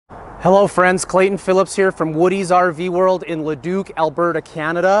Hello friends, Clayton Phillips here from Woody's RV World in Leduc, Alberta,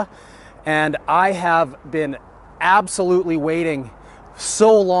 Canada. And I have been absolutely waiting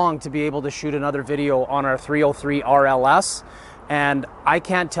so long to be able to shoot another video on our 303 RLS. And I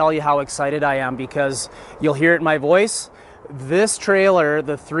can't tell you how excited I am because you'll hear it in my voice. This trailer,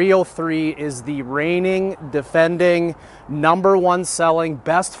 the 303, is the reigning, defending, #1 selling,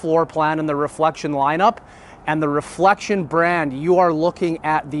 best floor plan in the Reflection lineup. And the Reflection brand, you are looking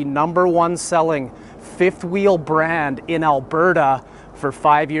at the #1 selling fifth wheel brand in Alberta for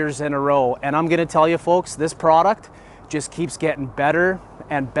 5 years in a row. And I'm gonna tell you folks, this product just keeps getting better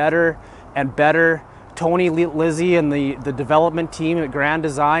and better and better. Tony, Lizzie, and the development team at Grand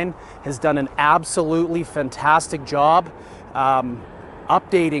Design has done an absolutely fantastic job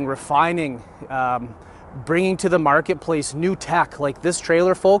updating, refining, bringing to the marketplace new tech. Like this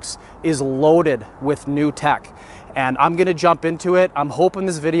trailer, folks, is loaded with new tech. And I'm gonna jump into it. I'm hoping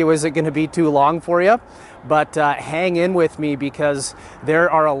this video isn't gonna be too long for you, but hang in with me because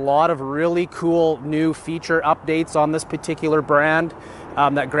there are a lot of really cool new feature updates on this particular brand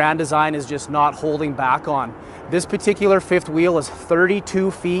that Grand Design is just not holding back on. This particular fifth wheel is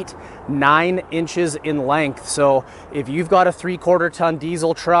 32 feet, 9 inches in length. So if you've got a 3/4 ton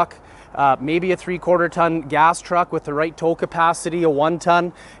diesel truck, maybe a 3/4 ton gas truck with the right tow capacity, a 1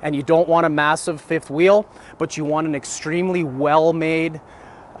 ton, and you don't want a massive fifth wheel, but you want an extremely well-made,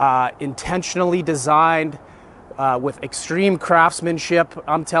 intentionally designed, with extreme craftsmanship,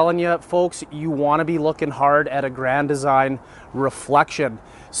 I'm telling you, folks, you want to be looking hard at a Grand Design Reflection.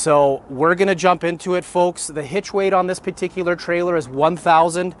 So we're going to jump into it, folks. The hitch weight on this particular trailer is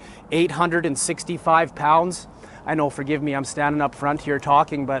 1,865 pounds. I know, forgive me, I'm standing up front here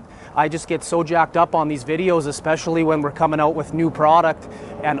talking, but I just get so jacked up on these videos, especially when we're coming out with new product,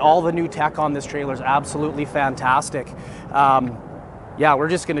 and all the new tech on this trailer is absolutely fantastic. Yeah, we're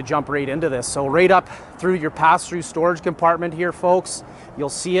just gonna jump right into this. So right up through your pass-through storage compartment here, folks, you'll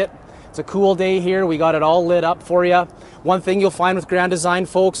see it. It's a cool day here. We got it all lit up for you. One thing you'll find with Grand Design,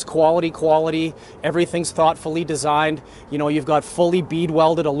 folks, quality. Everything's thoughtfully designed. You know, you've got fully bead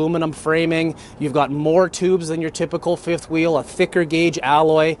welded aluminum framing. You've got more tubes than your typical fifth wheel, a thicker gauge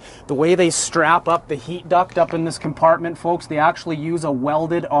alloy. The way they strap up the heat duct up in this compartment, folks, they actually use a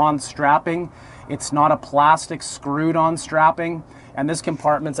welded on strapping. It's not a plastic screwed on strapping. And this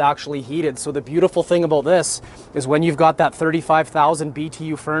compartment's actually heated. So the beautiful thing about this is when you've got that 35,000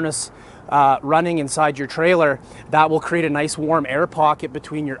 BTU furnace running inside your trailer, that will create a nice warm air pocket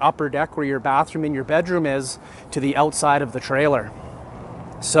between your upper deck where your bathroom and your bedroom is to the outside of the trailer.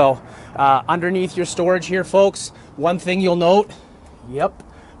 So underneath your storage here, folks, one thing you'll note, yep,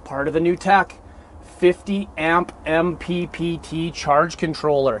 part of the new tech, 50 amp MPPT charge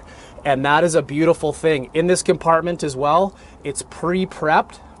controller. And that is a beautiful thing. In this compartment as well, it's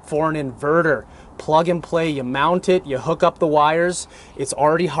pre-prepped for an inverter. Plug and play, you mount it, you hook up the wires. It's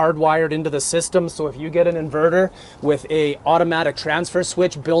already hardwired into the system. So if you get an inverter with a automatic transfer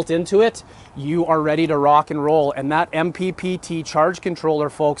switch built into it, you are ready to rock and roll. And that MPPT charge controller,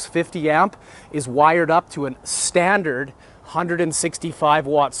 folks, 50 amp, is wired up to a standard 165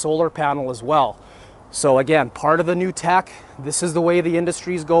 watt solar panel as well. So again, part of the new tech, this is the way the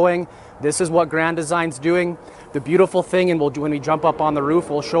industry is going. This is what Grand Design's doing. The beautiful thing, and when we jump up on the roof,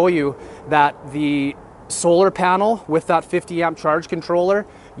 we'll show you that the solar panel with that 50 amp charge controller,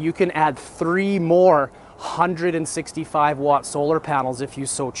 you can add 3 more 165 watt solar panels if you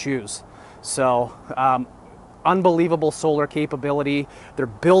so choose. So unbelievable solar capability. They're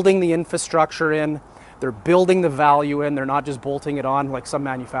building the infrastructure in. They're building the value in. They're not just bolting it on like some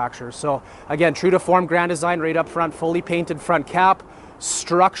manufacturers. So again, true to form, Grand Design right up front, fully painted front cap,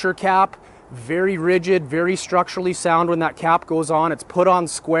 structure cap, very rigid, very structurally sound when that cap goes on. It's put on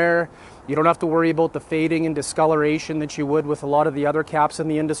square. You don't have to worry about the fading and discoloration that you would with a lot of the other caps in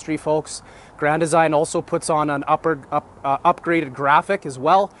the industry, folks. Grand Design also puts on an upgraded graphic as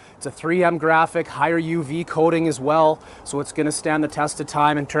well. It's a 3M graphic, higher UV coating as well. So it's gonna stand the test of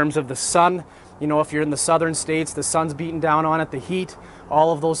time in terms of the sun. You know, if you're in the southern states, the sun's beating down on it, the heat,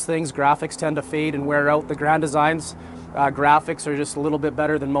 all of those things, graphics tend to fade and wear out. The Grand Design's graphics are just a little bit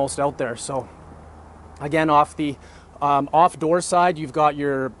better than most out there. So again, off the off-door side, you've got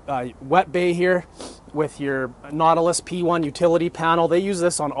your wet bay here with your Nautilus P1 utility panel. They use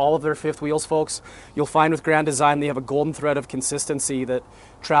this on all of their fifth wheels, folks. You'll find with Grand Design, they have a golden thread of consistency that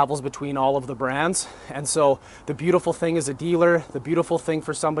travels between all of the brands. And so the beautiful thing as a dealer, the beautiful thing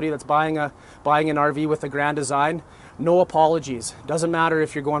for somebody that's buying an RV with a Grand Design, no apologies. Doesn't matter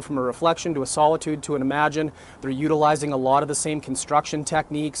if you're going from a Reflection to a Solitude to an Imagine. They're utilizing a lot of the same construction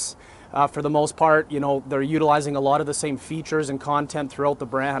techniques. For the most part, you know, they're utilizing a lot of the same features and content throughout the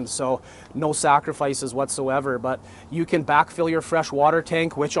brand, so no sacrifices whatsoever. But you can backfill your fresh water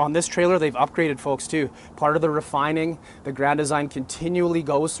tank, which on this trailer they've upgraded, folks, too. Part of the refining the Grand Design continually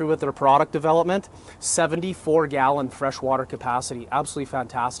goes through with their product development. 74-gallon freshwater capacity, absolutely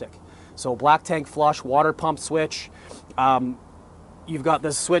fantastic. So black tank flush, water pump switch. You've got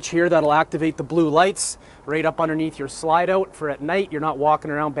this switch here that'll activate the blue lights right up underneath your slide out for at night. You're not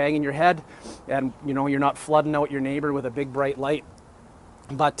walking around banging your head, and you know, you're not flooding out your neighbor with a big bright light.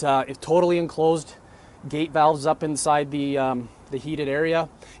 But it's totally enclosed. Gate valves up inside the heated area,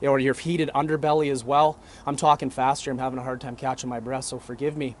 or your heated underbelly as well. I'm talking faster. I'm having a hard time catching my breath, so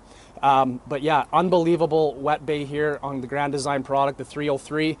forgive me. But yeah, unbelievable wet bay here on the Grand Design product, the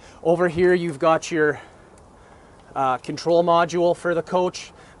 303. Over here, you've got your control module for the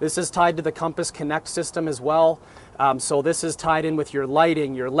coach. This is tied to the Compass Connect system as well. So this is tied in with your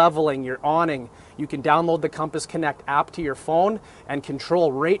lighting, your leveling, your awning. You can download the Compass Connect app to your phone and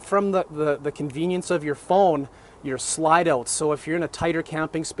control right from the convenience of your phone your slide outs. So if you're in a tighter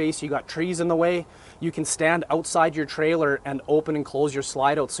camping space, you got trees in the way, you can stand outside your trailer and open and close your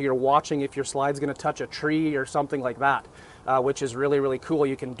slide out. So you're watching if your slide's going to touch a tree or something like that. Which is really, really cool.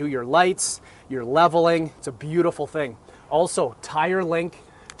 You can do your lights, your leveling. It's a beautiful thing. Also, tire link,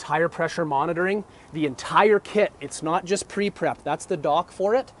 tire pressure monitoring, the entire kit. It's not just pre-prep. That's the dock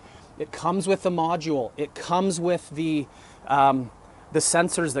for it. It comes with the module. It comes with the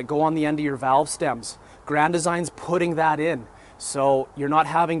sensors that go on the end of your valve stems. Grand Design's putting that in. So you're not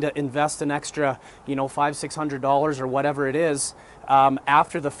having to invest an extra, you know, $500-600 or whatever it is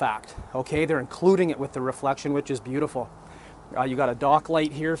after the fact. Okay, they're including it with the reflection, which is beautiful. You got a dock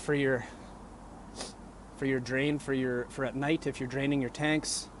light here for your drain for at night if you're draining your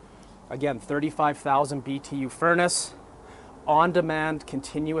tanks. Again, 35,000 BTU furnace, on-demand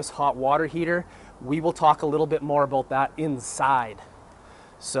continuous hot water heater. We will talk a little bit more about that inside.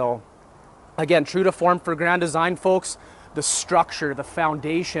 So again, true to form for Grand Design, folks. The structure, the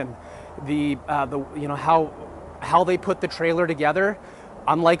foundation, you know, how they put the trailer together.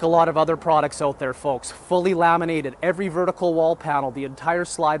 Unlike a lot of other products out there, folks, fully laminated, every vertical wall panel, the entire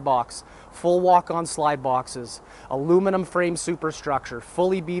slide box, full walk-on slide boxes, aluminum frame superstructure,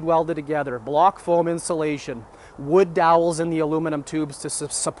 fully bead welded together, block foam insulation, wood dowels in the aluminum tubes to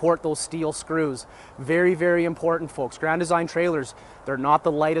support those steel screws. Very, very important, folks. Grand Design trailers, they're not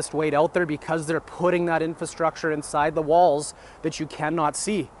the lightest weight out there because they're putting that infrastructure inside the walls that you cannot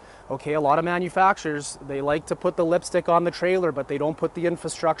see. Okay, a lot of manufacturers, they like to put the lipstick on the trailer, but they don't put the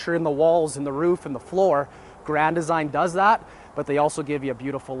infrastructure in the walls, in the roof, and the floor. Grand Design does that, but they also give you a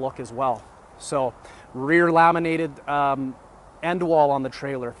beautiful look as well. So, rear laminated end wall on the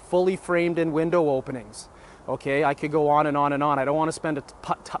trailer, fully framed in window openings. Okay, I could go on and on and on. I don't want to spend a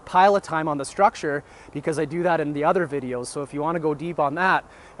pile of time on the structure because I do that in the other videos. So if you want to go deep on that,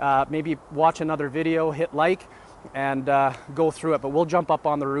 maybe watch another video, hit like, and go through it, but we'll jump up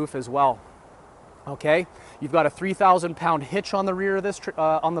on the roof as well. Okay, you've got a 3,000-pound hitch on the rear of this,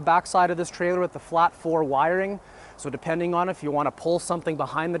 on the back side of this trailer with the flat 4 wiring. So depending on if you want to pull something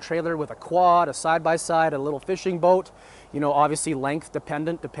behind the trailer with a quad, a side-by-side, a little fishing boat, you know, obviously length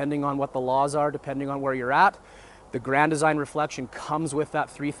dependent, depending on what the laws are, depending on where you're at. The Grand Design reflection comes with that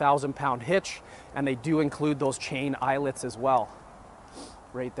 3,000-pound hitch, and they do include those chain eyelets as well,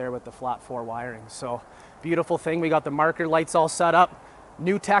 right there with the flat 4 wiring. So beautiful thing. We got the marker lights all set up.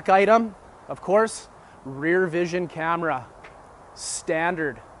 New tech item, of course, rear vision camera,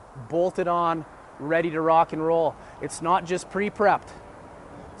 standard, bolted on, ready to rock and roll. It's not just pre-prepped.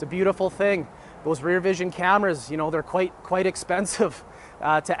 It's a beautiful thing. Those rear vision cameras, you know, they're quite expensive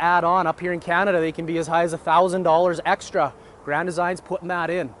to add on. Up here in Canada, they can be as high as $1,000 extra. Grand Design's putting that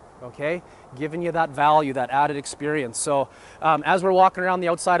in, okay? Giving you that value, that added experience. So as we're walking around the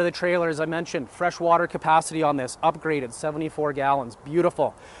outside of the trailer, as I mentioned, fresh water capacity on this, upgraded, 74 gallons,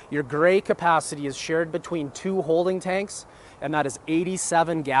 beautiful. Your gray capacity is shared between 2 holding tanks, and that is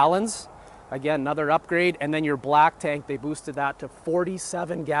 87 gallons. Again, another upgrade. And then your black tank, they boosted that to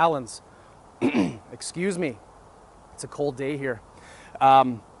 47 gallons. Excuse me, it's a cold day here.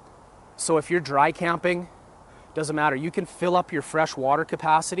 So if you're dry camping, doesn't matter. You can fill up your fresh water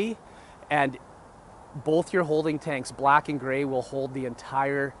capacity, and both your holding tanks, black and gray, will hold the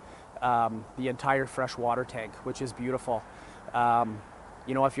entire fresh water tank, which is beautiful.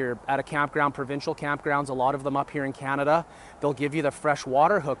 You know, if you're at a campground, provincial campgrounds, a lot of them up here in Canada, they'll give you the fresh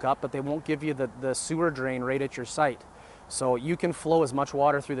water hookup, but they won't give you the sewer drain right at your site. So you can flow as much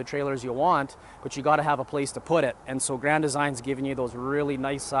water through the trailer as you want, but you got to have a place to put it. And so Grand Design's giving you those really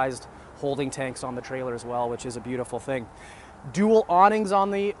nice sized holding tanks on the trailer as well, which is a beautiful thing. Dual awnings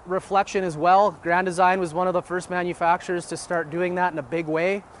on the reflection as well. Grand Design was one of the first manufacturers to start doing that in a big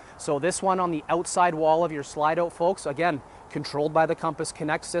way. So this one on the outside wall of your slide out, folks, again, controlled by the Compass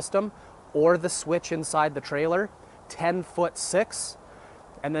Connect system or the switch inside the trailer, 10'6".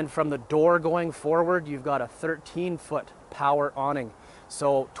 And then from the door going forward, you've got a 13-foot power awning.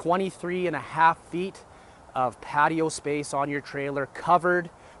 So 23.5 feet of patio space on your trailer, covered,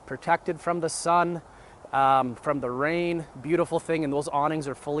 protected from the sun, from the rain. Beautiful thing, and those awnings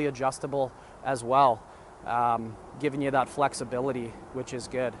are fully adjustable as well, giving you that flexibility, which is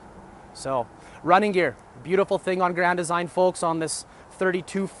good. So running gear, beautiful thing on Grand Design, folks, on this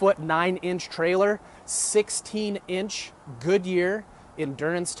 32-foot 9-inch trailer, 16-inch Goodyear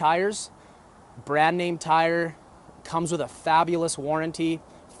endurance tires, brand name tire, comes with a fabulous warranty,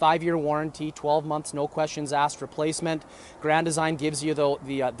 5-year warranty, 12 months, no questions asked replacement. Grand Design gives you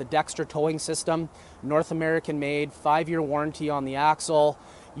the Dexter towing system, North American made, 5-year warranty on the axle.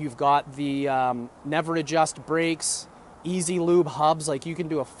 You've got the never adjust brakes, easy lube hubs, like you can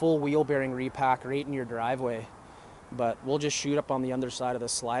do a full wheel bearing repack right in your driveway. But we'll just shoot up on the underside of the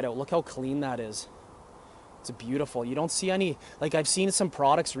slide out. Look how clean that is. It's beautiful. You don't see any, like I've seen some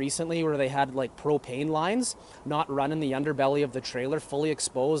products recently where they had like propane lines not running the underbelly of the trailer, fully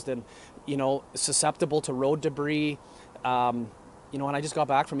exposed and, you know, susceptible to road debris. You know, and I just got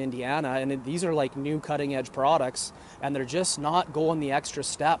back from Indiana, and these are like new cutting edge products, and they're just not going the extra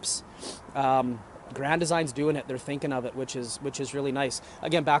steps. Grand Design's doing it. They're thinking of it, which is really nice.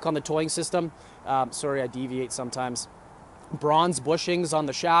 Again, back on the towing system. Sorry, I deviate sometimes. Bronze bushings on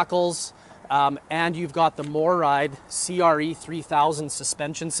the shackles. And you've got the MORryde CRE 3000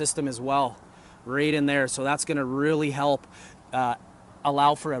 suspension system as well, right in there. So that's going to really help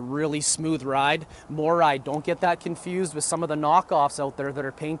allow for a really smooth ride. MORryde, don't get that confused with some of the knockoffs out there that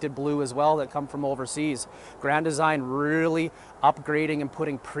are painted blue as well that come from overseas. Grand Design really upgrading and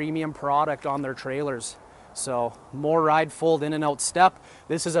putting premium product on their trailers. So MORryde fold in and out step.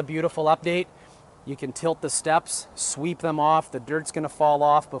 This is a beautiful update. You can tilt the steps, sweep them off. The dirt's going to fall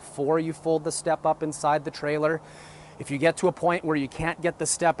off before you fold the step up inside the trailer. If you get to a point where you can't get the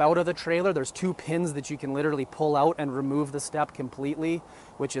step out of the trailer, there's 2 pins that you can literally pull out and remove the step completely,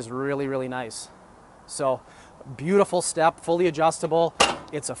 which is really, really nice. So beautiful step, fully adjustable.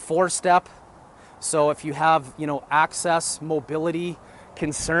 It's a 4-step. So if you have, you know, access, mobility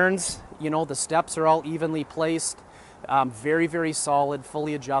concerns, you know, the steps are all evenly placed. Very, very solid,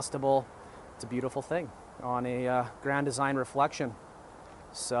 fully adjustable. It's a beautiful thing on a Grand Design reflection.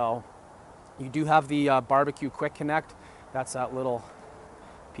 So you do have the barbecue quick connect. That's that little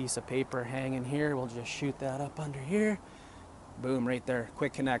piece of paper hanging here. We'll just shoot that up under here. Boom, right there,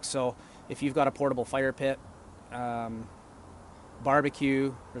 quick connect. So if you've got a portable fire pit,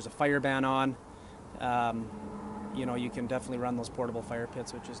 barbecue, there's a fire ban on, you know, you can definitely run those portable fire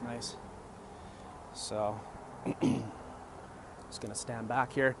pits, which is nice. So just gonna stand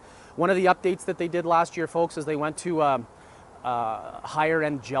back here. One of the updates that they did last year, folks, is they went to higher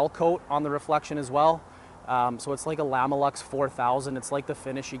end gel coat on the reflection as well. So it's like a Lamelux 4000. It's like the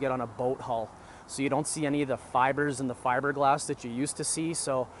finish you get on a boat hull. So you don't see any of the fibers and the fiberglass that you used to see.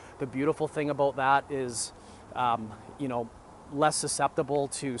 So the beautiful thing about that is, you know, less susceptible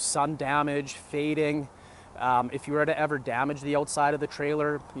to sun damage, fading. If you were to ever damage the outside of the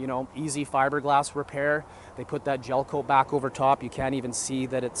trailer, you know, easy fiberglass repair. They put that gel coat back over top. You can't even see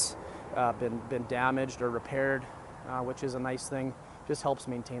that it's been damaged or repaired, which is a nice thing. Just helps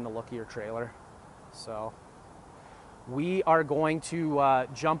maintain the look of your trailer. So we are going to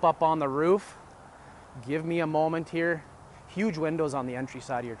jump up on the roof. Give me a moment here. Huge windows on the entry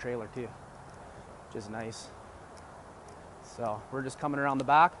side of your trailer too, which is nice. So we're just coming around the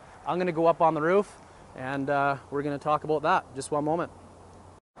back. I'm gonna go up on the roof and we're gonna talk about that. Just one moment.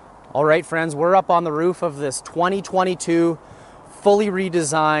 All right, friends, we're up on the roof of this 2022 fully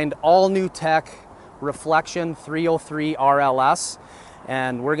redesigned, all new tech Reflection 303 RLS.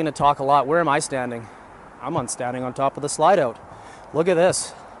 And we're gonna talk a lot. Where am I standing? I'm standing on top of the slide out. Look at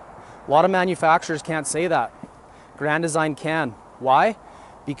this. A lot of manufacturers can't say that. Grand Design can. Why?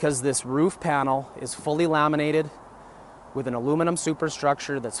 Because this roof panel is fully laminated with an aluminum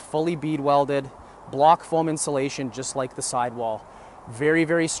superstructure that's fully bead welded, block foam insulation just like the sidewall. Very,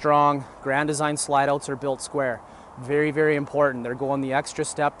 very strong. Grand Design slide outs are built square. Very, very important. They're going the extra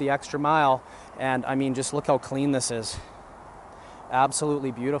step, the extra mile. And I mean, just look how clean this is.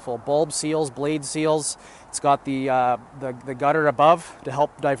 Absolutely beautiful. Bulb seals, blade seals. It's got the gutter above to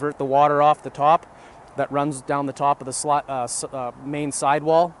help divert the water off the top that runs down the top of the main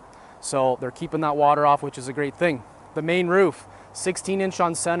sidewall. So they're keeping that water off, which is a great thing. The main roof, 16-inch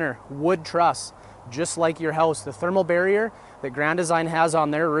on center, wood truss, just like your house. The thermal barrier, that Grand Design has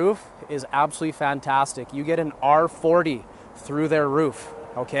on their roof is absolutely fantastic. You get an R40 through their roof,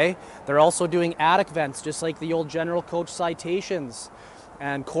 okay? They're also doing attic vents, just like the old General Coach Citations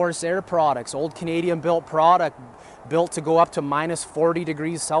and Corsair products, old Canadian built product, built to go up to minus 40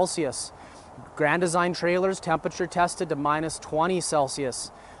 degrees Celsius. Grand Design trailers, temperature tested to minus 20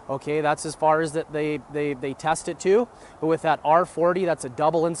 Celsius. Okay, that's as far as that they test it to. But with that R40, that's a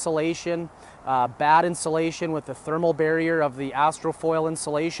double insulation, bad insulation with the thermal barrier of the Astrofoil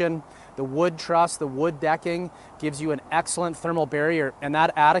insulation. The wood truss, the wood decking gives you an excellent thermal barrier. And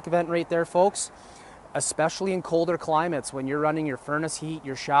that attic vent right there, folks, especially in colder climates, when you're running your furnace heat,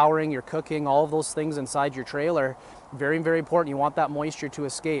 you're showering, you're cooking, all of those things inside your trailer, very, very important. You want that moisture to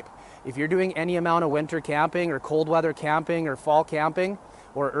escape. If you're doing any amount of winter camping or cold weather camping or fall camping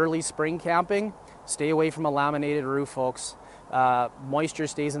or early spring camping, stay away from a laminated roof, folks. Moisture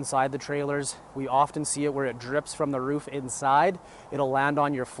stays inside the trailers. We often see it where it drips from the roof inside. It'll land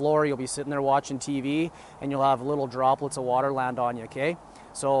on your floor. You'll be sitting there watching TV and you'll have little droplets of water land on you, okay?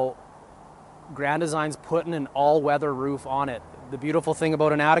 So Grand Design's putting an all-weather roof on it. The beautiful thing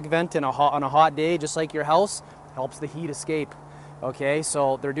about an attic vent on a hot day, just like your house, helps the heat escape, okay?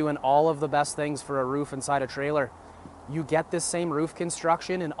 So they're doing all of the best things for a roof inside a trailer. You get this same roof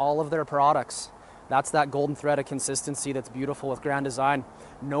construction in all of their products. That's that golden thread of consistency that's beautiful with Grand Design.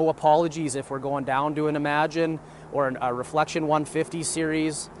 No apologies if we're going down to an Imagine or a Reflection 150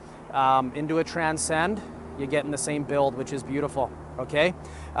 series into a Transcend, you're getting the same build, which is beautiful, okay?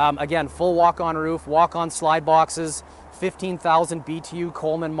 Again, full walk-on roof, walk-on slide boxes, 15,000 BTU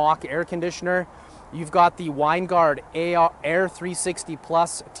Coleman Mach air conditioner. You've got the WineGuard Air 360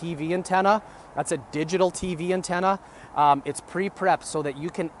 Plus TV antenna. That's a digital TV antenna. It's pre-prepped so that you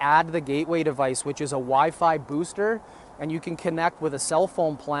can add the gateway device, which is a Wi-Fi booster, and you can connect with a cell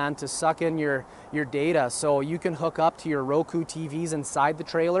phone plan to suck in your data. So you can hook up to your Roku TVs inside the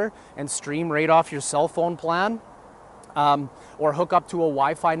trailer and stream right off your cell phone plan. Or hook up to a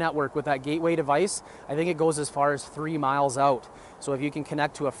Wi-Fi network with that gateway device. I think it goes as far as 3 miles out. So if you can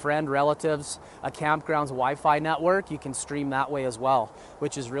connect to a friend, relatives, a campground's Wi-Fi network, you can stream that way as well,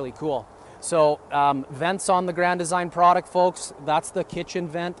 which is really cool. So vents on the Grand Design product, folks, that's the kitchen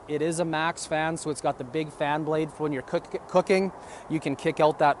vent. It is a max fan, so it's got the big fan blade for when you're cooking. You can kick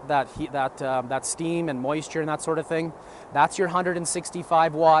out that steam and moisture and that sort of thing. That's your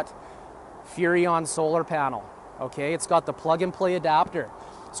 165 watt Furrion solar panel. Okay, it's got the plug and play adapter.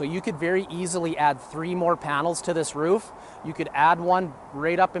 So you could very easily add 3 more panels to this roof. You could add one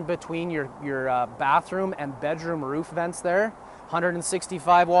right up in between your bathroom and bedroom roof vents there,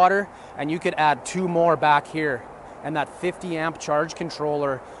 165 watt, and you could add 2 more back here. And that 50 amp charge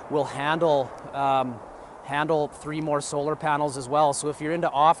controller will handle 3 more solar panels as well. So if you're into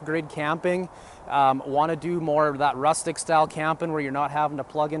off-grid camping, want to do more of that rustic style camping where you're not having to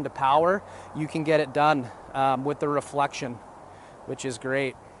plug into power, you can get it done with the reflection, which is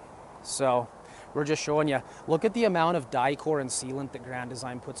great. So we're just showing you. Look at the amount of Dicor and sealant that Grand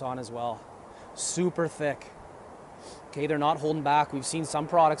Design puts on as well. Super thick. Okay, they're not holding back. We've seen some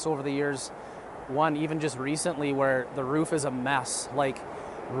products over the years, one even just recently, where the roof is a mess, like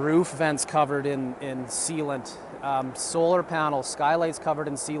roof vents covered in sealant, solar panels, skylights covered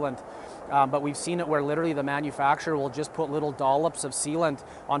in sealant. But we've seen it where literally the manufacturer will just put little dollops of sealant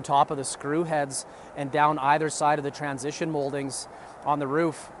on top of the screw heads and down either side of the transition moldings on the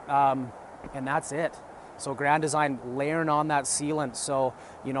roof, and that's it. So Grand Design layering on that sealant, so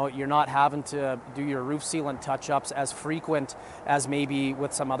you know you're not having to do your roof sealant touch-ups as frequent as maybe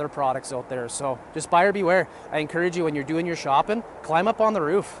with some other products out there. So just buyer beware. I encourage you, when you're doing your shopping, climb up on the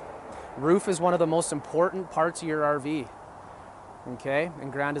roof. Roof is one of the most important parts of your RV. Okay,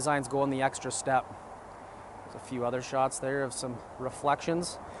 and Grand Design's going the extra step. There's a few other shots there of some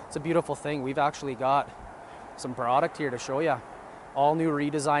reflections. It's a beautiful thing. We've actually got some product here to show you. All new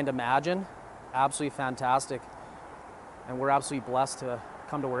redesigned Imagine. Absolutely fantastic. And we're absolutely blessed to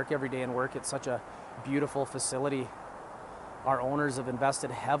come to work every day and work at such a beautiful facility. Our owners have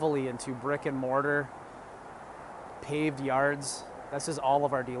invested heavily into brick and mortar, paved yards. This is all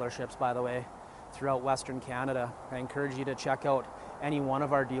of our dealerships, by the way, throughout Western Canada. I encourage you to check out any one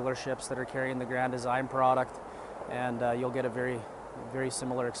of our dealerships that are carrying the Grand Design product, and you'll get a very, very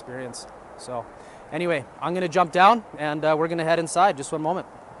similar experience. So anyway, I'm going to jump down and we're going to head inside. Just one moment.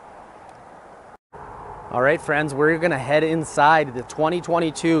 All right, friends, we're going to head inside the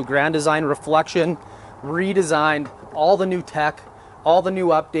 2022 Grand Design Reflection, redesigned, all the new tech, all the new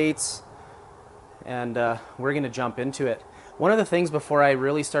updates, and we're going to jump into it. One of the things before I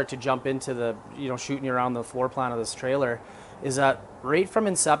really start to jump into the, shooting you around the floor plan of this trailer, is that right from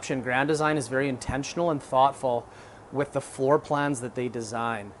inception, Grand Design is very intentional and thoughtful with the floor plans that they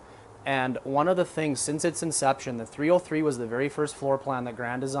design. And one of the things, since its inception, the 303 was the very first floor plan that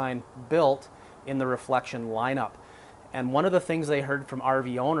Grand Design built in the Reflection lineup. And one of the things they heard from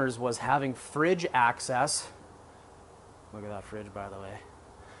RV owners was having fridge access. Look at that fridge, by the way.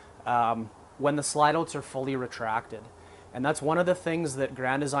 When the slide outs are fully retracted. And that's one of the things that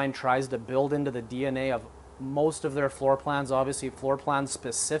Grand Design tries to build into the DNA of most of their floor plans. Obviously, floor plan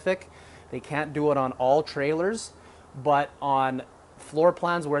specific. They can't do it on all trailers, but on floor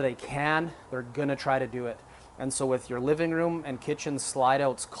plans where they can, they're gonna try to do it. And so with your living room and kitchen slide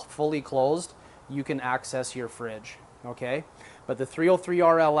outs fully closed, you can access your fridge, okay? But the 303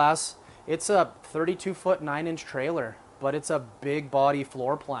 RLS, it's a 32-foot 9-inch trailer, but it's a big body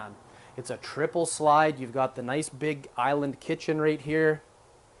floor plan. It's a triple slide. You've got the nice big island kitchen right here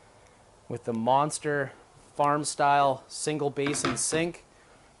with the monster farm style single basin sink.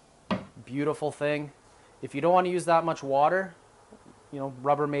 Beautiful thing. If you don't want to use that much water, you know,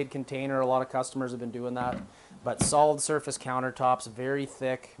 Rubbermaid container, a lot of customers have been doing that. But solid surface countertops, very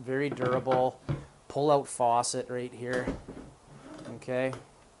thick, very durable. Pull-out faucet right here, okay?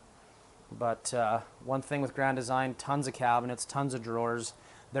 But one thing with Grand Design, tons of cabinets, tons of drawers.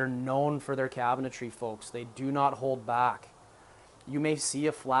 They're known for their cabinetry, folks. They do not hold back. You may see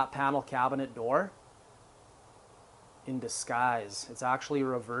a flat panel cabinet door in disguise. It's actually a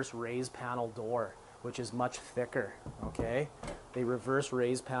reverse raise panel door, which is much thicker, okay? They reverse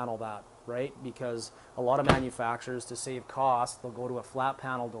raise panel that, right? Because a lot of manufacturers, to save costs, they'll go to a flat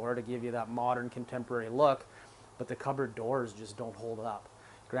panel door to give you that modern contemporary look, but the cupboard doors just don't hold up.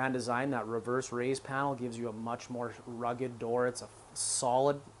 Grand Design, that reverse raise panel gives you a much more rugged door. It's a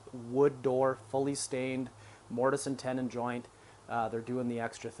solid wood door, fully stained, mortise and tenon joint. They're doing the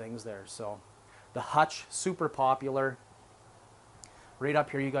extra things there. So the hutch, super popular. Right up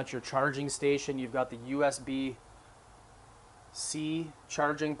here you got your charging station. You've got the USB-C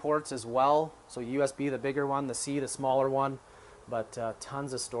charging ports as well. So USB, the bigger one, the C, the smaller one, but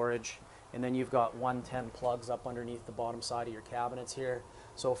tons of storage. And then you've got 110 plugs up underneath the bottom side of your cabinets here.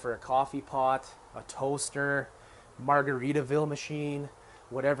 So for a coffee pot, a toaster, Margaritaville machine,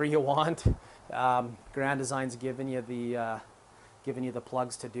 whatever you want, Grand Design's giving you the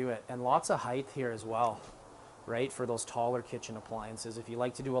plugs to do it. And lots of height here as well, right, for those taller kitchen appliances. If you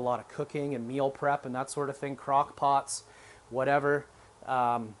like to do a lot of cooking and meal prep and that sort of thing, crock pots, whatever,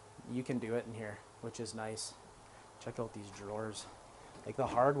 you can do it in here, which is nice. Check out these drawers. Like the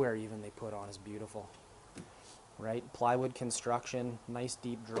hardware even they put on is beautiful, right? Plywood construction, nice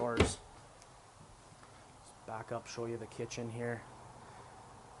deep drawers. Let's back up, show you the kitchen here.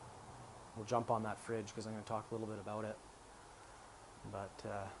 We'll jump on that fridge because I'm going to talk a little bit about it. But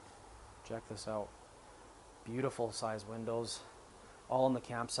check this out. Beautiful size windows, all on the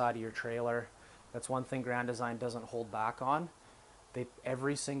campside of your trailer. That's one thing Grand Design doesn't hold back on.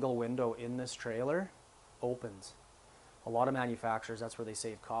 Every single window in this trailer opens. A lot of manufacturers, that's where they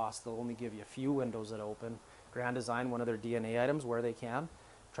save costs. They'll only give you a few windows that open. Grand Design, one of their DNA items where they can,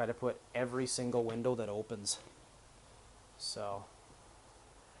 try to put every single window that opens. So,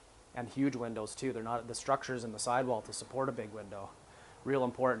 and huge windows too. They're not the structures in the sidewall to support a big window. Real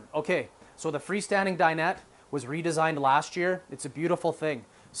important. Okay, so the freestanding dinette was redesigned last year. It's a beautiful thing.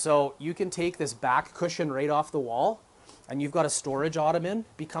 So you can take this back cushion right off the wall, and you've got a storage ottoman,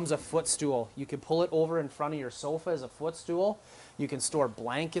 becomes a footstool. You can pull it over in front of your sofa as a footstool. You can store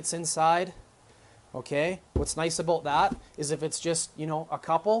blankets inside. Okay, what's nice about that is if it's just, you know, a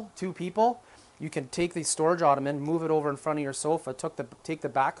couple, two people, you can take the storage ottoman, move it over in front of your sofa, take the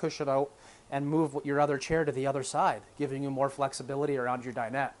back cushion out, and move your other chair to the other side, giving you more flexibility around your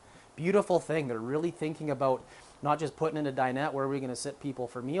dinette. Beautiful thing. They're really thinking about not just putting in a dinette where we're going to sit people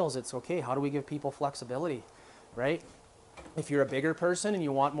for meals. It's okay, how do we give people flexibility, right? If you're a bigger person and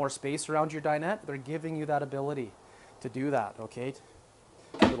you want more space around your dinette, they're giving you that ability to do that, okay?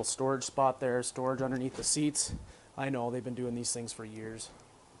 A little storage spot there, storage underneath the seats. I know they've been doing these things for years,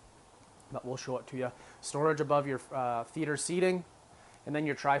 but we'll show it to you. Storage above your theater seating, and then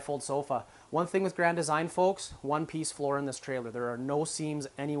your tri-fold sofa. One thing with Grand Design, folks, one-piece floor in this trailer. There are no seams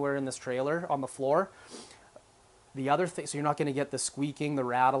anywhere in this trailer on the floor. The other thing, so you're not going to get the squeaking, the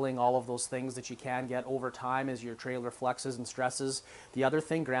rattling, all of those things that you can get over time as your trailer flexes and stresses. The other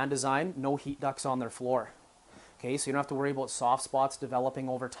thing, Grand Design, no heat ducts on their floor. Okay, so you don't have to worry about soft spots developing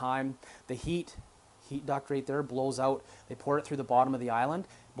over time. The heat duct right there blows out. They pour it through the bottom of the island,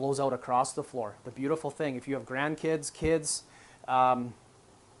 blows out across the floor. The beautiful thing, if you have grandkids, kids, and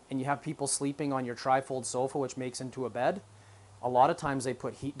you have people sleeping on your tri-fold sofa, which makes into a bed, a lot of times they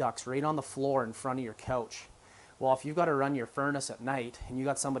put heat ducts right on the floor in front of your couch. Well, if you've got to run your furnace at night and you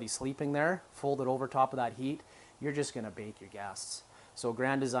got somebody sleeping there, folded over top of that heat, you're just going to bake your guests. So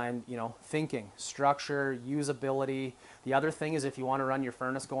Grand Design, you know, thinking, structure, usability. The other thing is if you want to run your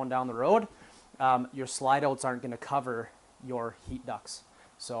furnace going down the road, your slide outs aren't going to cover your heat ducts.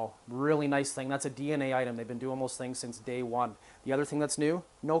 So really nice thing. That's a DNA item. They've been doing those things since day one. The other thing that's new,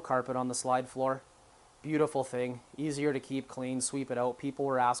 no carpet on the slide floor. Beautiful thing, easier to keep clean, sweep it out. People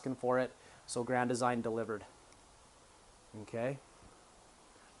were asking for it, so Grand Design delivered. Okay,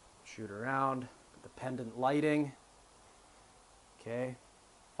 shoot around, the pendant lighting. Okay,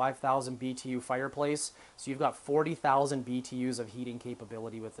 5,000 BTU fireplace. So you've got 40,000 BTUs of heating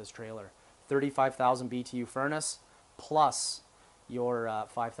capability with this trailer. 35,000 BTU furnace plus your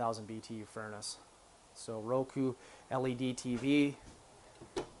 5,000 BTU furnace. So Roku LED TV,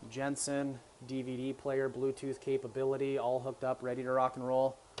 Jensen DVD player, Bluetooth capability, all hooked up, ready to rock and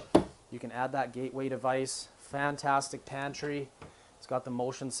roll. You can add that gateway device. Fantastic pantry. It's got the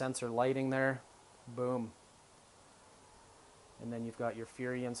motion sensor lighting there. Boom. And then you've got your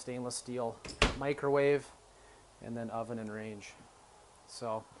Furion stainless steel microwave, and then oven and range.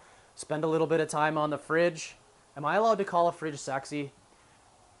 So spend a little bit of time on the fridge. Am I allowed to call a fridge sexy?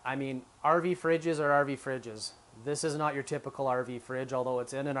 I mean, RV fridges are RV fridges. This is not your typical RV fridge, although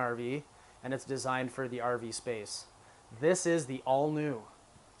it's in an RV, and it's designed for the RV space. This is the all-new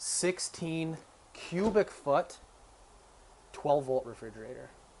 16 cubic foot, 12-volt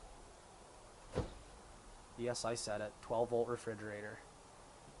refrigerator. Yes, I said it, 12-volt refrigerator.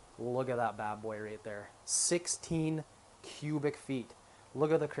 Look at that bad boy right there. 16 cubic feet.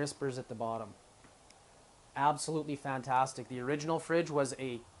 Look at the crispers at the bottom. Absolutely fantastic. The original fridge was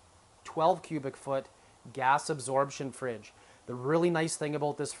a 12 cubic foot gas absorption fridge. The really nice thing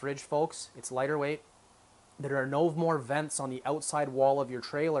about this fridge, folks, it's lighter weight. There are no more vents on the outside wall of your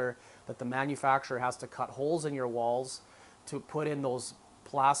trailer that the manufacturer has to cut holes in your walls to put in those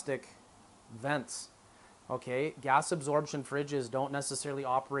plastic vents. Okay, gas absorption fridges don't necessarily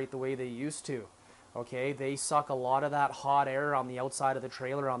operate the way they used to. Okay, they suck a lot of that hot air on the outside of the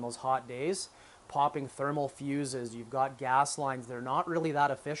trailer on those hot days, popping thermal fuses. You've got gas lines. They're not really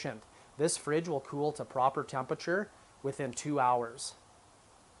that efficient. This fridge will cool to proper temperature within 2 hours.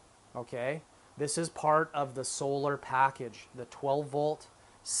 Okay, this is part of the solar package, the 12-volt,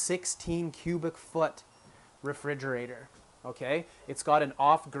 16 cubic foot refrigerator. Okay, it's got an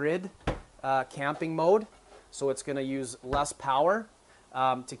off-grid camping mode, so it's going to use less power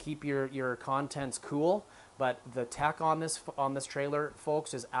to keep your contents cool. But the tech on this trailer,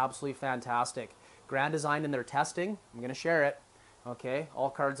 folks, is absolutely fantastic. Grand Design in their testing, I'm going to share it. Okay,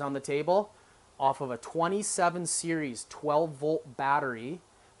 all cards on the table. Off of a 27 series 12-volt battery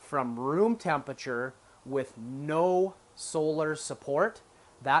from room temperature with no solar support,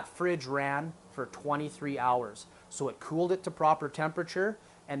 that fridge ran for 23 hours. So it cooled it to proper temperature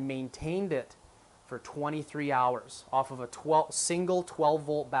and maintained it for 23 hours off of a single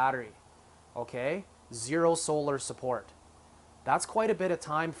 12-volt battery. Okay, zero solar support. That's quite a bit of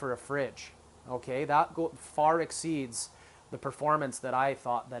time for a fridge. Okay, that far exceeds the performance that I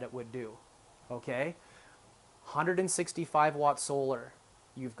thought that it would do. Okay, 165 watt solar.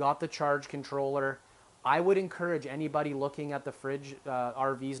 You've got the charge controller. I would encourage anybody looking at the fridge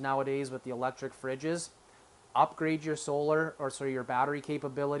RVs nowadays with the electric fridges, upgrade your your battery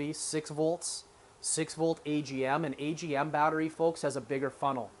capability, 6 volts, 6-volt AGM. An AGM battery, folks, has a bigger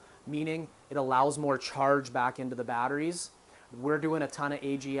funnel, meaning it allows more charge back into the batteries. We're doing a ton of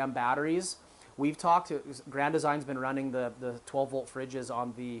AGM batteries. We've talked to, Grand Design's been running the 12-volt fridges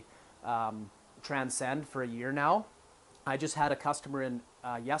on the Transcend for a year now. I just had a customer in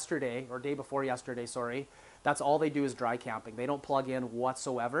yesterday, or day before yesterday, sorry. That's all they do is dry camping. They don't plug in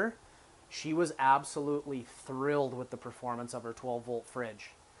whatsoever. She was absolutely thrilled with the performance of her 12-volt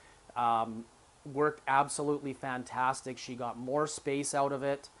fridge. Worked absolutely fantastic. She got more space out of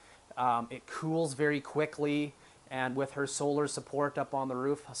it. It cools very quickly. And with her solar support up on the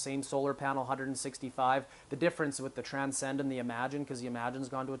roof, same solar panel, 165. The difference with the Transcend and the Imagine, because the Imagine's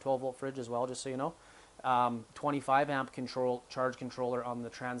gone to a 12-volt fridge as well, just so you know. 25 amp charge controller on the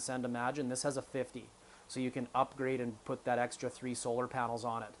Transcend Imagine. This has a 50. So you can upgrade and put that extra 3 solar panels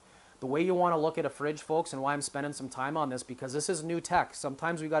on it. The way you want to look at a fridge, folks, and why I'm spending some time on this, because this is new tech.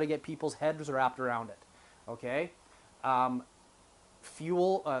 Sometimes we got to get people's heads wrapped around it. Okay?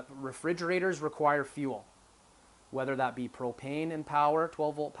 Refrigerators require fuel, whether that be propane and power,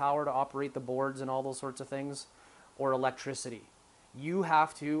 12-volt power to operate the boards and all those sorts of things, or electricity. You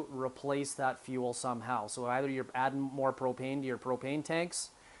have to replace that fuel somehow. So either you're adding more propane to your propane tanks,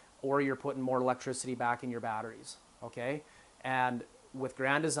 or you're putting more electricity back in your batteries. Okay? And with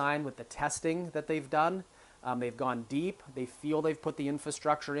Grand Design, with the testing that they've done, they've gone deep. They feel they've put the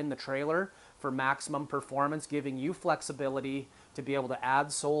infrastructure in the trailer for maximum performance, giving you flexibility to be able to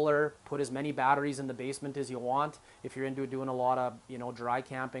add solar, put as many batteries in the basement as you want if you're into doing a lot of, you know, dry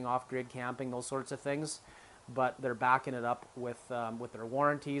camping, off-grid camping, those sorts of things. But they're backing it up with their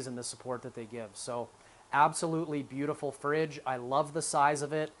warranties and the support that they give. So absolutely beautiful fridge. I love the size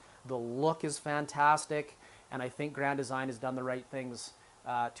of it. The look is fantastic. And I think Grand Design has done the right things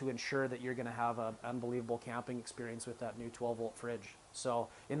to ensure that you're going to have an unbelievable camping experience with that new 12-volt fridge. So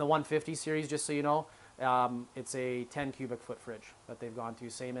in the 150 series, just so you know, it's a 10 cubic foot fridge that they've gone to,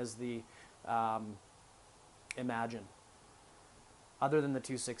 same as the Imagine. Other than the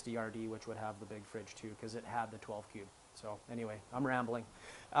 260 RD, which would have the big fridge too, because it had the 12 cube. So anyway, I'm rambling.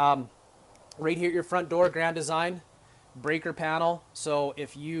 Right here at your front door, Grand Design, breaker panel. So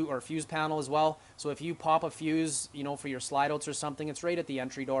if you, or fuse panel as well. So if you pop a fuse, you know, for your slide outs or something, it's right at the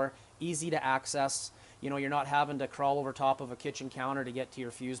entry door, easy to access. You know, you're not having to crawl over top of a kitchen counter to get to your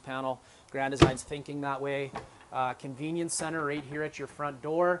fuse panel. Grand Design's thinking that way. Convenience center right here at your front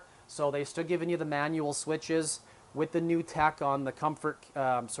door. So they're still giving you the manual switches with the new tech on the comfort,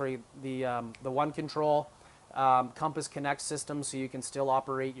 the One Control Compass Connect system, so you can still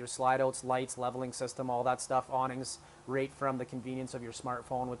operate your slide outs, lights, leveling system, all that stuff, awnings, right from the convenience of your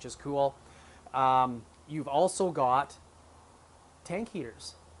smartphone, which is cool. You've also got tank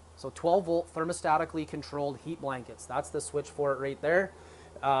heaters. So 12 volt thermostatically controlled heat blankets. That's the switch for it right there.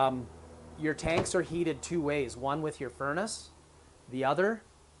 Your tanks are heated two ways, one with your furnace, the other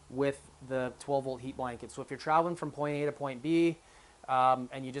with the 12 volt heat blanket. So if you're traveling from point A to point B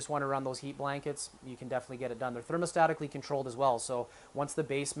and you just want to run those heat blankets, you can definitely get it done. They're thermostatically controlled as well. So once the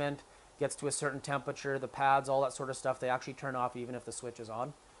basement gets to a certain temperature, the pads, all that sort of stuff, they actually turn off even if the switch is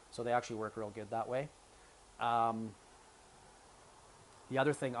on. So they actually work real good that way. The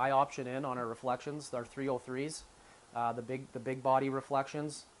other thing I option in on our reflections, our 303s, the big body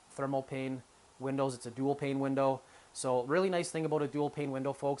reflections, thermal pane windows. It's a dual pane window. So really nice thing about a dual pane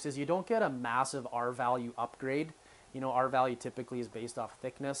window, folks, is you don't get a massive R value upgrade. You know, R value typically is based off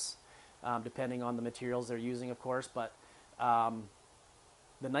thickness, depending on the materials they're using, of course. But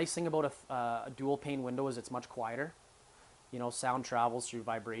the nice thing about a dual pane window is it's much quieter. You know, sound travels through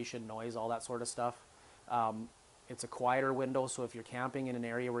vibration, noise, all that sort of stuff. It's a quieter window, so if you're camping in an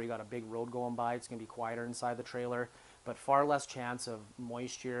area where you got a big road going by, it's going to be quieter inside the trailer, but far less chance of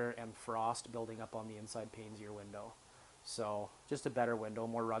moisture and frost building up on the inside panes of your window. So just a better window,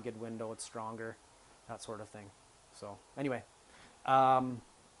 more rugged window, it's stronger, that sort of thing. So anyway,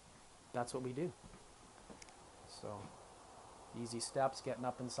 that's what we do. So easy steps, getting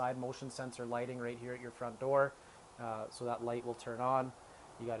up inside, motion sensor lighting right here at your front door. So that light will turn on.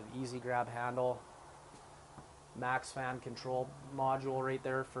 You got an easy grab handle. Max fan control module right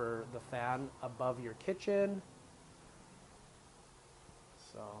there for the fan above your kitchen.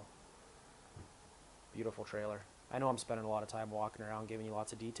 So beautiful trailer. I know I'm spending a lot of time walking around giving you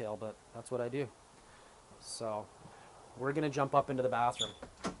lots of detail, but that's what I do. So we're gonna jump up into the bathroom.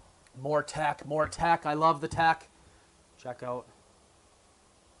 More tech, more tech. I love the tech. Check out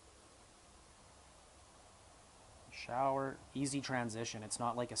shower, easy transition. It's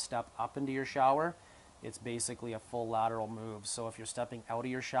not like a step up into your shower. It's basically a full lateral move. So if you're stepping out of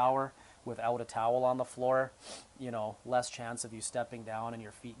your shower without a towel on the floor, you know, less chance of you stepping down and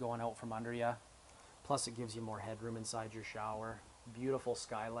your feet going out from under you. Plus it gives you more headroom inside your shower. Beautiful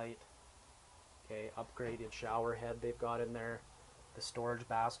skylight. Okay, upgraded shower head they've got in there. The storage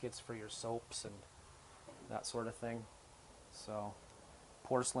baskets for your soaps and that sort of thing. So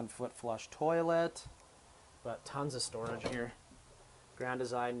porcelain foot flush toilet, but tons of storage here. Grand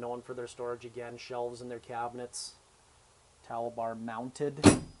Design, known for their storage again, shelves in their cabinets, towel bar mounted,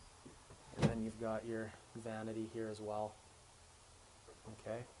 and then you've got your vanity here as well.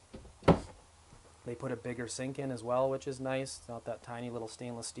 Okay. They put a bigger sink in as well, which is nice. It's not that tiny little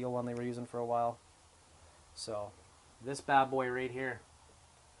stainless steel one they were using for a while. So this bad boy right here,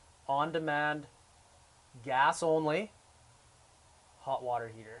 on demand, gas only, hot water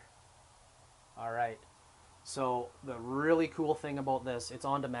heater. All right. So the really cool thing about this, it's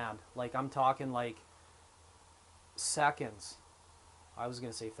on demand. Like I'm talking like seconds. I was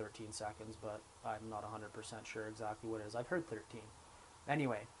going to say 13 seconds, but I'm not 100% sure exactly what it is. I've heard 13.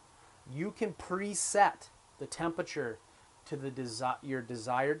 Anyway, you can preset the temperature to your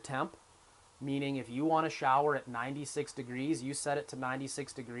desired temp, meaning if you want to shower at 96 degrees, you set it to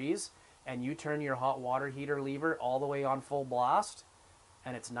 96 degrees and you turn your hot water heater lever all the way on full blast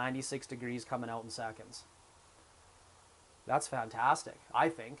and it's 96 degrees coming out in seconds. That's fantastic, I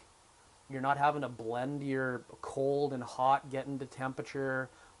think. You're not having to blend your cold and hot, getting to temperature,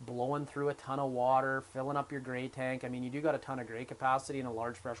 blowing through a ton of water, filling up your gray tank. I mean, you do got a ton of gray capacity in a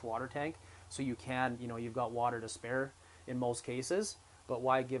large freshwater tank, so you can, you know, you've got water to spare in most cases, but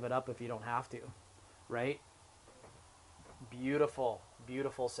why give it up if you don't have to, right? Beautiful,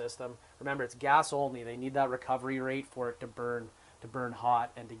 beautiful system. Remember, it's gas only. They need that recovery rate for it to burn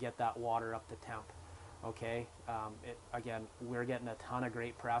hot and to get that water up to temp. Okay, again, we're getting a ton of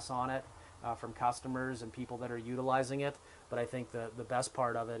great press on it from customers and people that are utilizing it, but I think the best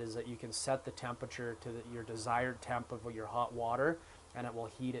part of it is that you can set the temperature to your desired temp of your hot water, and it will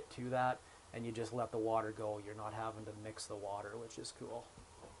heat it to that, and you just let the water go. You're not having to mix the water, which is cool.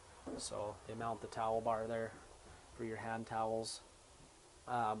 So they mount the towel bar there for your hand towels.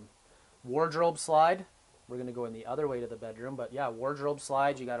 Wardrobe slide. We're going to go in the other way to the bedroom, but yeah, wardrobe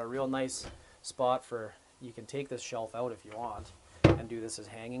slide. You got a real nice spot for, you can take this shelf out if you want and do this as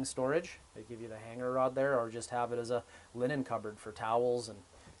hanging storage. They give you the hanger rod there, or just have it as a linen cupboard for towels and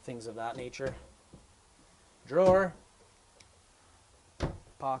things of that nature. Drawer,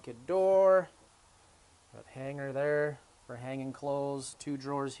 pocket door, got hanger there for hanging clothes, 2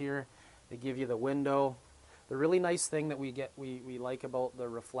 drawers here. They give you the window. The really nice thing that we like about the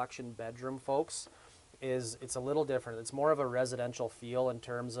reflection bedroom, folks, is it's a little different. It's more of a residential feel in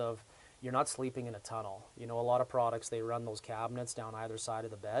terms of you're not sleeping in a tunnel. You know, a lot of products, they run those cabinets down either side of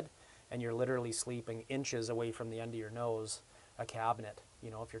the bed, and you're literally sleeping inches away from the end of your nose, a cabinet.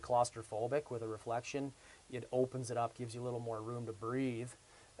 You know, if you're claustrophobic with a reflection, it opens it up, gives you a little more room to breathe,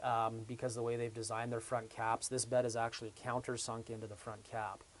 because the way they've designed their front caps, this bed is actually countersunk into the front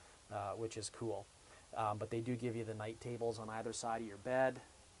cap, which is cool. But they do give you the night tables on either side of your bed.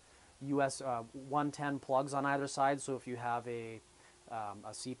 US 110 plugs on either side, so if you have a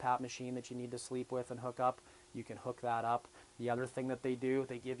CPAP machine that you need to sleep with and hook up, you can hook that up. The other thing that they do,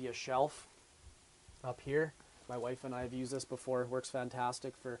 they give you a shelf up here. My wife and I have used this before. It works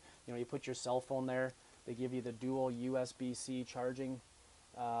fantastic for, you know, you put your cell phone there. They give you the dual USB-C charging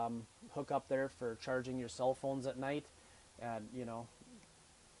hook up there for charging your cell phones at night. And, you know,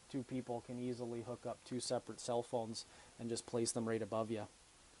 2 people can easily hook up 2 separate cell phones and just place them right above you.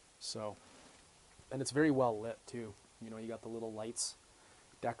 So, and it's very well lit too. You know, you got the little lights,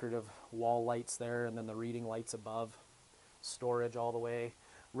 decorative wall lights there, and then the reading lights above. Storage all the way.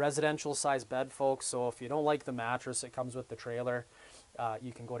 Residential size bed, folks, so if you don't like the mattress that comes with the trailer,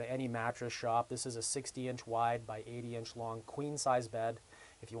 you can go to any mattress shop. This is a 60-inch wide by 80-inch long queen size bed.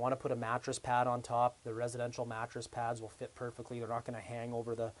 If you want to put a mattress pad on top, the residential mattress pads will fit perfectly. They're not going to hang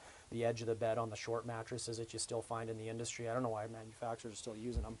over the edge of the bed on the short mattresses that you still find in the industry. I don't know why manufacturers are still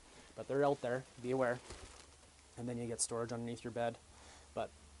using them, but they're out there. Be aware. And then you get storage underneath your bed. But,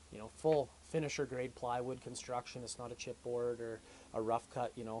 you know, full finisher grade plywood construction. It's not a chipboard or a rough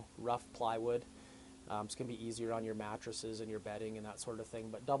cut, you know, rough plywood. It's going to be easier on your mattresses and your bedding and that sort of thing.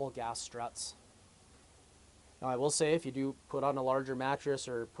 But double gas struts. Now, I will say, if you do put on a larger mattress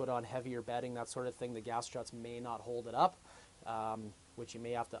or put on heavier bedding, that sort of thing, the gas struts may not hold it up, which you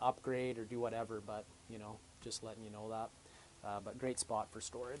may have to upgrade or do whatever, but, you know, just letting you know that. But great spot for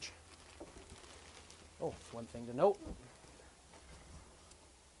storage. Oh, one thing to note.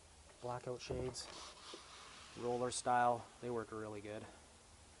 Blackout shades, roller style, they work really good.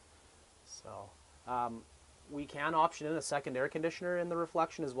 So, we can option in a second air conditioner in the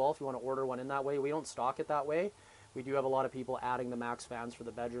reflection as well if you want to order one in that way. We don't stock it that way. We do have a lot of people adding the max fans for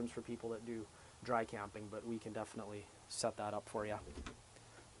the bedrooms for people that do dry camping, but we can definitely set that up for you.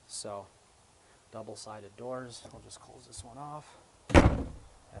 So, double-sided doors. I'll just close this one off.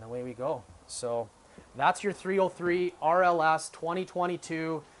 And away we go. So, that's your 303 RLS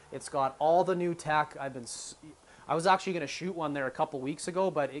 2022. It's got all the new tech. I was actually going to shoot one there a couple weeks ago,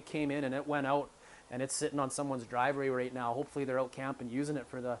 but it came in and it went out, and it's sitting on someone's driveway right now. Hopefully they're out camping using it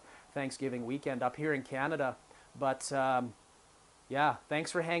for the Thanksgiving weekend up here in Canada. But yeah, thanks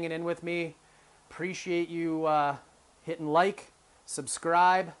for hanging in with me. Appreciate you hitting like,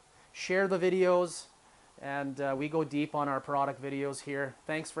 subscribe, share the videos, and we go deep on our product videos here.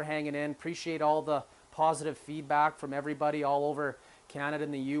 Thanks for hanging in. Appreciate all the positive feedback from everybody all over Canada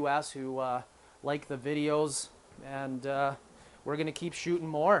and the US who like the videos, and we're going to keep shooting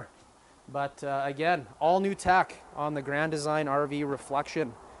more. But again, all new tech on the Grand Design RV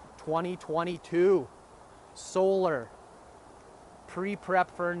Reflection 2022. Solar,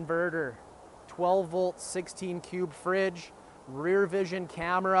 pre-prep for inverter, 12 volt 16 cube fridge, rear vision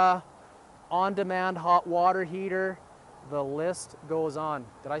camera, on-demand hot water heater. The list goes on.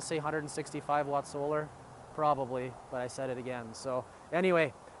 Did I say 165 watt solar? Probably, but I said it again. So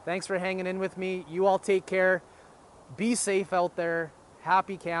anyway, thanks for hanging in with me. You all take care. Be safe out there.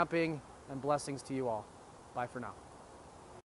 Happy camping, and blessings to you all. Bye for now.